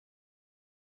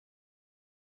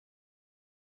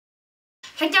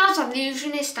Hey guys, I'm the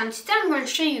Illusionist, and today I'm going to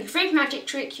show you a great magic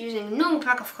trick using a normal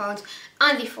pack of cards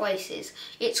and the faces.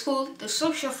 It's called the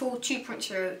Slop Shuffle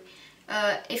 2.0.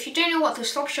 If you don't know what the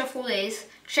Slop Shuffle is,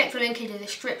 check the link in the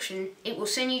description. It will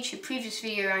send you to a previous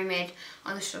video I made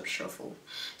on the Slop Shuffle.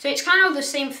 So it's kind of the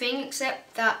same thing,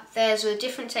 except that there's a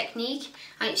different technique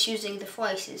and it's using the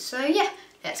faces. So yeah,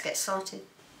 let's get started.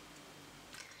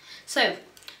 So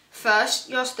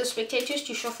first, you ask the spectators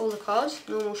to shuffle the cards,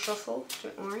 normal shuffle,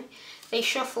 don't worry. They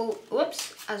shuffle,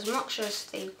 as much as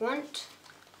they want.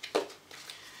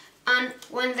 And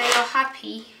when they are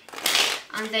happy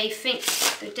and they think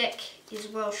the deck is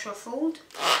well shuffled,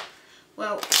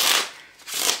 well,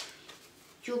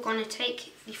 you're going to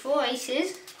take the 4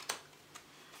 aces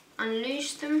and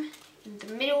loose them in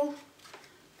the middle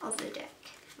of the deck,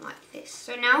 like this.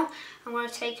 So now I'm going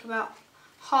to take about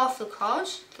half the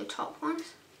cards, the top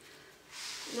ones,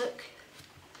 look,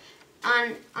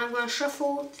 and I'm going to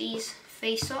shuffle these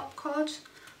face up cards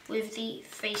with the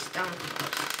face down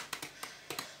cards,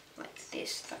 like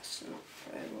this. That's not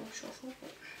very well shuffled,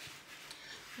 but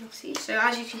we'll see. So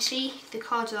as you can see, the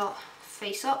cards are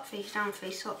face up, face down,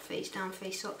 face up, face down,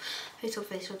 face up, face up,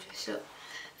 face up, face up,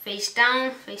 face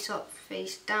down, face up,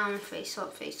 face down, face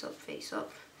up, face up, face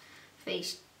up,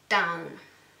 face down.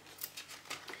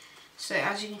 So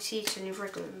as you can see, it's an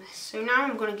irregular mess. So now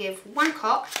I'm going to give one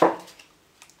cup,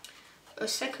 a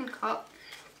second cup,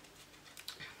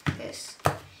 this,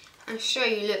 and show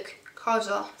you, look, cards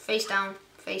are face down,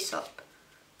 face up,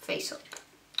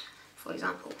 for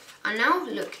example. And now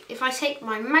look, if I take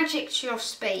my magic two of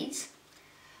spades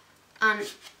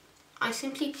and I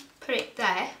simply put it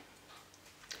there,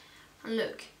 and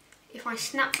look, if I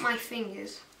snap my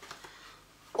fingers,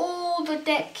 all the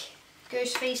deck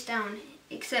goes face down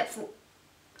except for,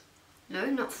 no,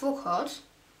 not 4 cards,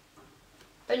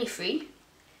 only 3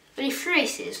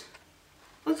 aces.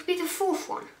 What could be the 4th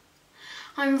one?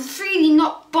 I'm really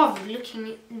not bothered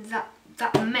looking at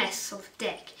that mess of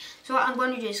deck. So what I'm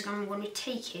going to do is I'm going to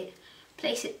take it,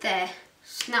 place it there,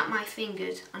 snap my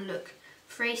fingers, and look,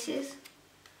 3 aces,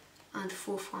 and the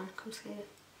 4th one comes here.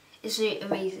 Isn't it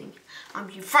amazing? I'll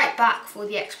be right back for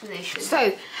the explanation.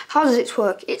 So, how does it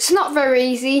work? It's not very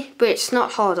easy, but it's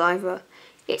not hard either.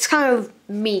 It's kind of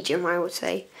medium, I would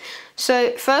say.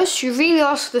 So first, you really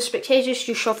ask the spectators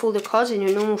to shuffle the cards in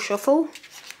a normal shuffle.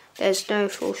 There's no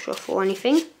full shuffle or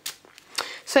anything.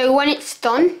 So when it's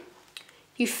done,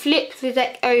 you flip the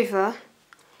deck over,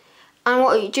 and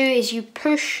what you do is you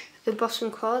push the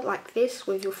bottom card like this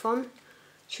with your thumb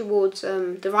towards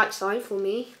the right side for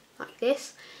me, like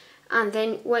this. And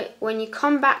then when you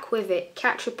come back with it,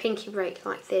 catch a pinky break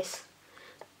like this,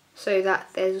 so that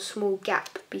there's a small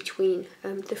gap between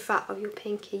the fat of your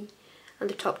pinky and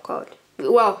the top card.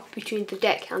 Well, between the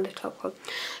deck and the top card.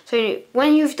 So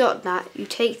when you've done that, you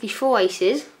take the 4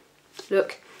 aces,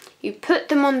 look, you put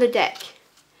them on the deck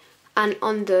and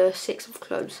on the 6 of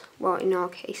clubs, well in our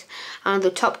case, and the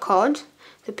top card,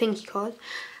 the pinky card,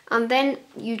 and then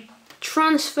you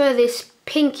transfer this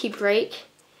pinky break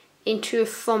into a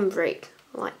thumb break,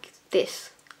 like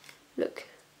this. Look,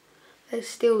 there's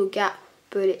still a gap,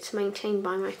 but it's maintained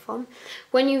by my thumb.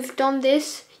 When you've done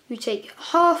this, you take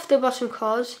half the bottom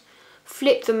cards,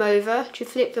 flip them over. To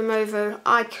flip them over,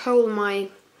 I curl my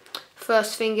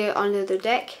first finger under the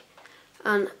deck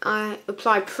and I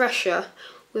apply pressure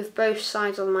with both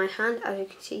sides of my hand, as you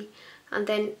can see, and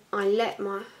then I let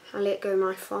go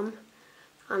my thumb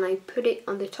and I put it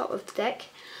on the top of the deck.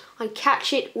 I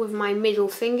catch it with my middle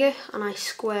finger and I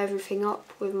square everything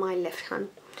up with my left hand.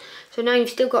 So now you've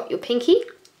still got your pinky,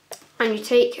 and you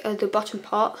take the bottom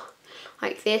part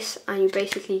like this, and you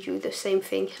basically do the same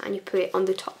thing and you put it on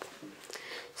the top.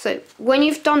 So when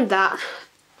you've done that,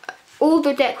 all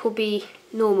the deck will be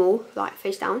normal, like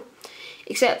face down,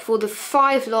 except for the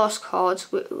 5 last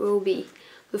cards, which will be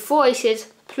the 4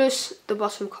 aces plus the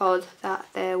bottom card that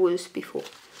there was before.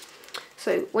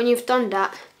 So when you've done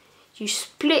that, you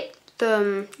split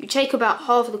them, you take about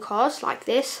half of the cards like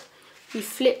this, you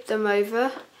flip them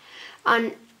over,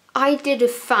 and I did a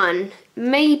fan.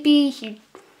 Maybe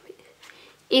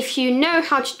if you know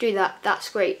how to do that, that's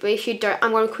great, but if you don't,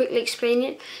 I'm going to quickly explain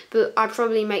it, but I'll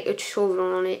probably make a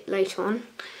tutorial on it later on.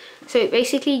 So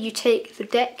basically you take the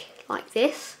deck like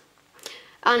this,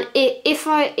 and if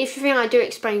you think I do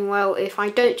explain well, if I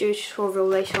don't do a tutorial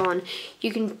later on,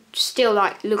 you can still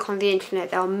look on the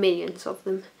internet, there are millions of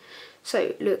them.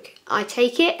 So look, I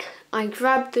take it, I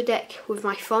grab the deck with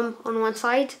my thumb on one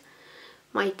side,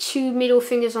 my 2 middle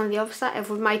fingers on the other side, and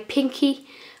with my pinky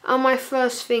and my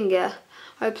first finger,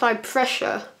 I apply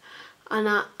pressure and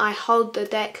I hold the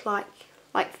deck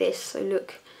like this. So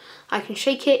look, I can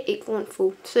shake it, it won't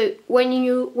fall. So when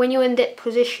you're in that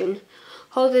position,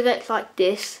 hold the deck like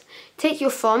this. Take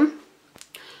your thumb,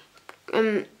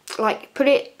 like put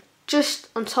it just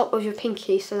on top of your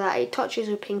pinky so that it touches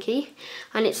your pinky,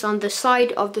 and it's on the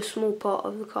side of the small part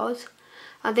of the card.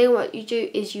 And then what you do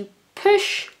is you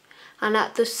push, and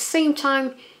at the same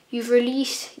time you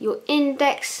release your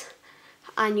index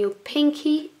and your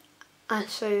pinky,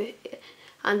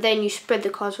 and then you spread the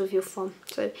cards with your thumb.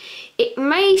 So it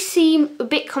may seem a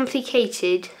bit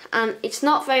complicated, and it's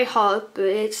not very hard, but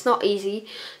it's not easy.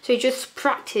 So just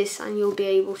practice and you'll be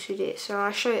able to do it. So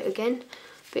I'll show it again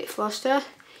a bit faster.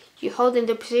 You hold in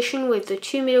the position with the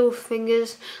 2 middle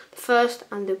fingers, the first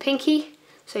and the pinky,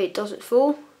 so it doesn't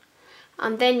fall.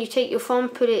 And then you take your thumb,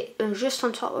 put it just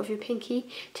on top of your pinky,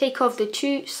 take off the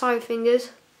 2 side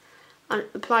fingers and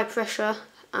apply pressure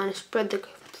and spread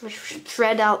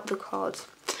out the cards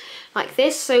like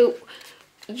this. So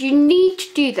you need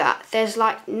to do that. There's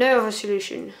like no other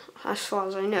solution as far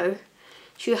as I know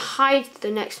to hide the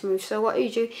next move. So what you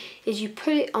do is you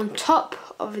put it on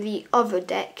top of the other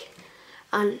deck,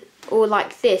 and or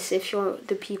like this if you're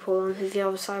the people on the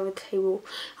other side of the table,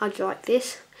 I'd do like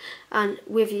this, and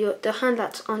with the hand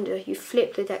that's under, you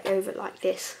flip the deck over like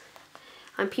this,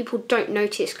 and people don't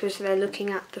notice because they're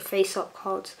looking at the face-up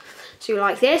cards. So you're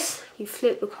like this, you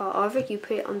flip the card over, you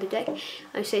put it on the deck, and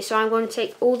you say, so I'm going to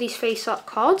take all these face-up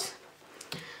cards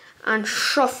and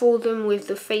shuffle them with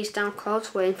the face-down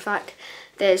cards, where in fact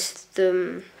there's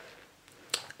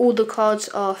all the cards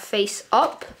are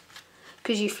face-up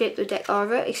because you flip the deck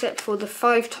over, except for the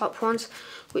 5 top ones,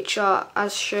 which are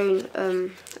as shown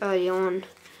early on,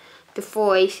 the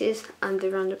 4 aces and the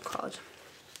random card.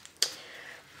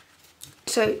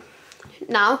 So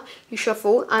now you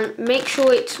shuffle and make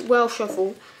sure it's well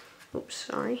shuffled. Oops,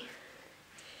 sorry,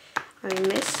 I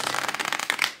missed.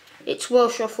 It's well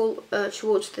shuffled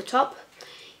towards the top.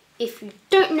 If you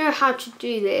don't know how to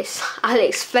do this, I'll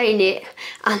explain it,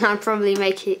 and I'll probably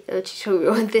make it a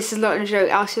tutorial. This is not a joke,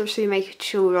 I'll seriously make a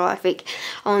tutorial, I think,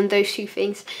 on those 2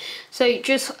 things. So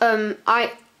just,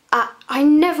 I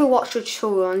never watched a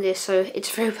tutorial on this, so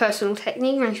it's a very personal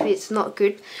technique. Maybe it's not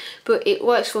good, but it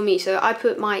works for me. So I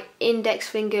put my index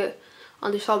finger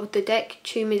on the top of the deck,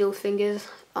 2 middle fingers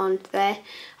on there,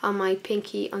 and my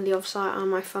pinky on the other side,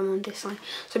 and my thumb on this side.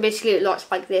 So basically it looks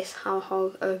like this, how I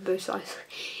hold over both sides.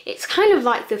 It's kind of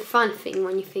like the fan thing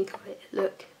when you think of it.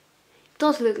 Look, it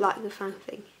does look like the fan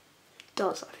thing. It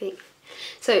does, I think.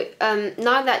 So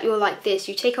now that you're like this,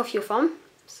 you take off your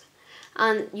thumbs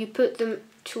and you put them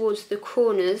towards the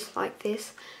corners like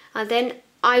this, and then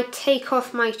I take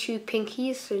off my 2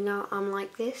 pinkies, so now I'm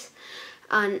like this,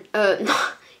 and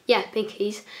yeah,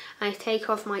 pinkies. I take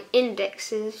off my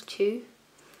indexes too,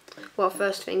 well,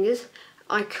 first fingers.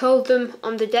 I curl them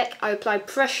on the deck, I apply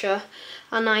pressure,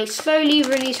 and I slowly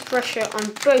release pressure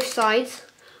on both sides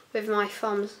with my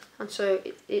thumbs, and so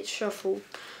it's shuffled.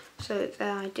 So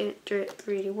there, I didn't do it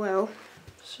really well,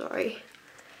 sorry.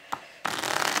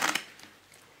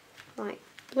 Like,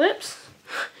 whoops,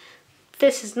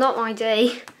 this is not my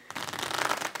day.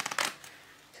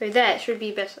 So there, it should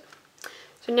be better.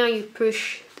 So now you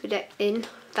push the deck in.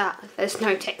 That there's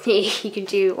no technique, you can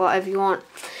do whatever you want.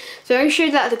 So I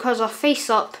showed that the cards are face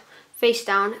up, face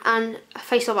down, and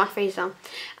face up and face down.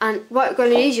 And what you're going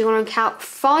to do is you're going to count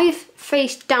 5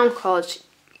 face down cards.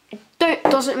 It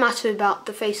doesn't matter about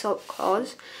the face up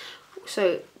cards.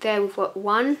 So there we've got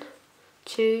 1,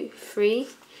 2, 3,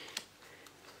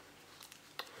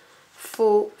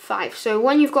 4, 5. So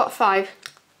when you've got 5,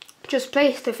 just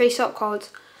place the face up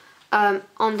cards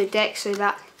on the deck so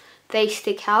that they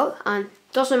stick out, and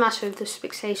doesn't matter if the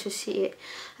spectators see it.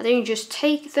 And then you just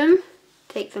take them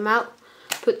out,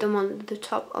 put them on the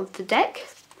top of the deck.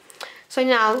 So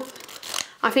now,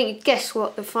 I think you guessed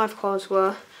what the 5 cards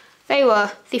were. They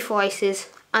were the 4 aces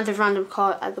and the random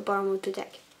card at the bottom of the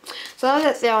deck. So now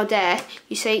that they are there,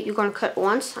 you say you're going to cut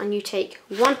once, and you take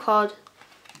 1 card,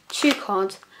 2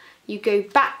 cards, you go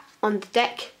back on the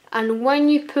deck, and when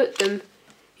you put them,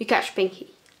 you catch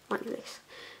pinky, like this.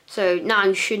 So now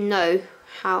you should know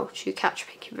how to catch a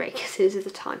pinky break, this is the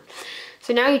time.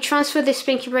 So now you transfer this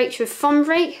pinky break to a thumb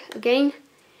break again,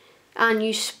 and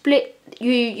you split,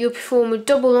 you perform a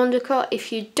double undercut.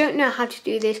 If you don't know how to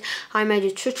do this, I made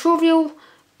a tutorial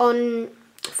on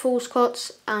false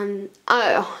cuts, and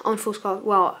on false card,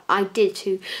 well, I did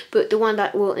too, but the one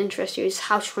that will interest you is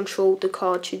how to control the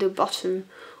card to the bottom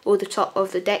or the top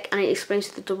of the deck, and it explains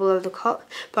the double undercut,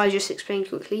 but I just explained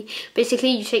quickly. Basically,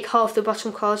 you take half the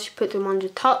bottom cards, you put them on the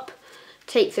top,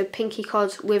 take the pinky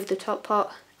cards with the top part,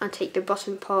 and take the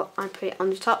bottom part and put it on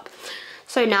the top.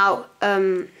 So now,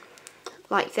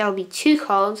 like, there'll be 2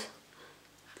 cards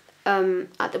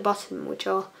at the bottom, which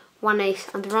are 1 ace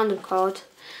and the random card,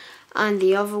 and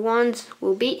the other ones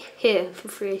will be here for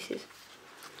 3 aces.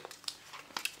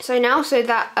 So now, so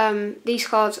that these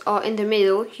cards are in the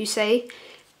middle, you say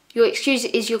your excuse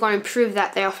is you're going to prove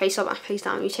that they are face up and face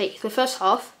down. You take the first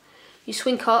half, you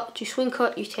swing cut,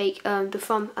 you take the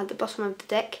thumb at the bottom of the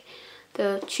deck,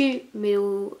 the two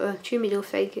middle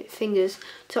fingers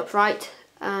top right,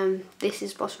 this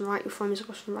is bottom right, your thumb is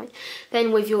bottom right.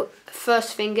 Then with your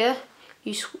first finger,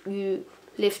 you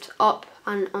lift up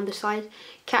and on the side,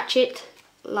 catch it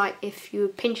like if you were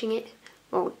pinching it.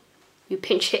 Well, you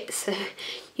pinch it, so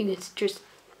you can just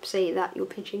say that you're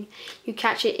pinching. You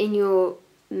catch it in your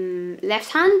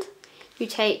left hand.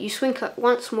 You swing cut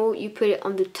once more. You put it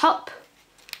on the top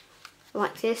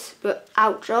like this, but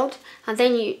out jogged, and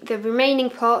then the remaining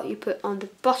part you put on the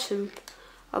bottom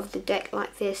of the deck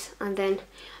like this, and then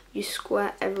you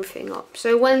square everything up.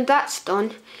 So when that's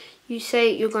done, you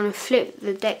say you're going to flip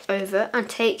the deck over and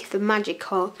take the magic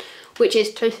card, which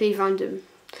is totally random,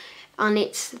 and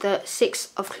it's the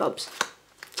 6 of clubs.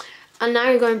 And now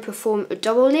you're going to perform a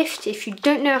double lift. If you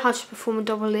don't know how to perform a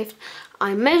double lift,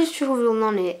 I made a tutorial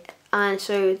on it, and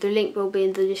so the link will be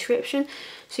in the description.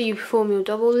 So you perform your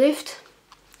double lift,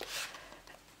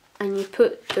 and you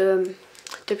put the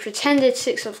pretended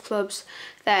 6 of clubs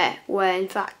there, where in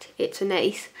fact it's an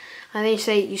ace. And then you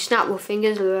say you snap your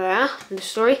fingers, in the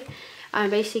story,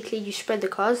 and basically you spread the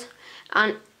cards.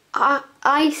 And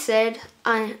I said,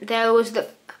 and there was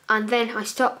and then I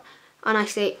stop, and I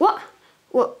say, what?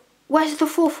 Where's the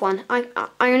 4th one? I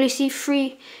only see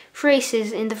 3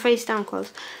 aces in the face down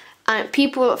cards. And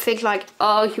people think like,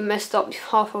 oh, you messed up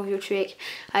half of your trick,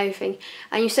 everything.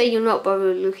 And you say you're not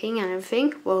bothered looking and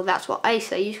everything. Well, that's what I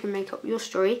say. You can make up your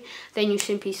story. Then you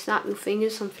simply snap your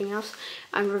fingers, something else,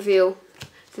 and reveal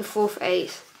the 4th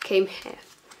ace came here.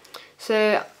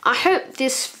 So I hope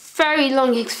this very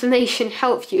long explanation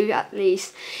helped you at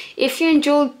least. If you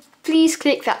enjoyed, please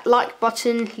click that like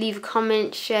button, leave a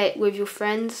comment, share it with your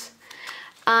friends.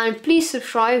 And please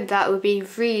subscribe, that would be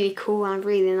really cool and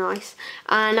really nice.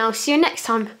 And I'll see you next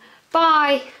time.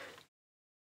 Bye!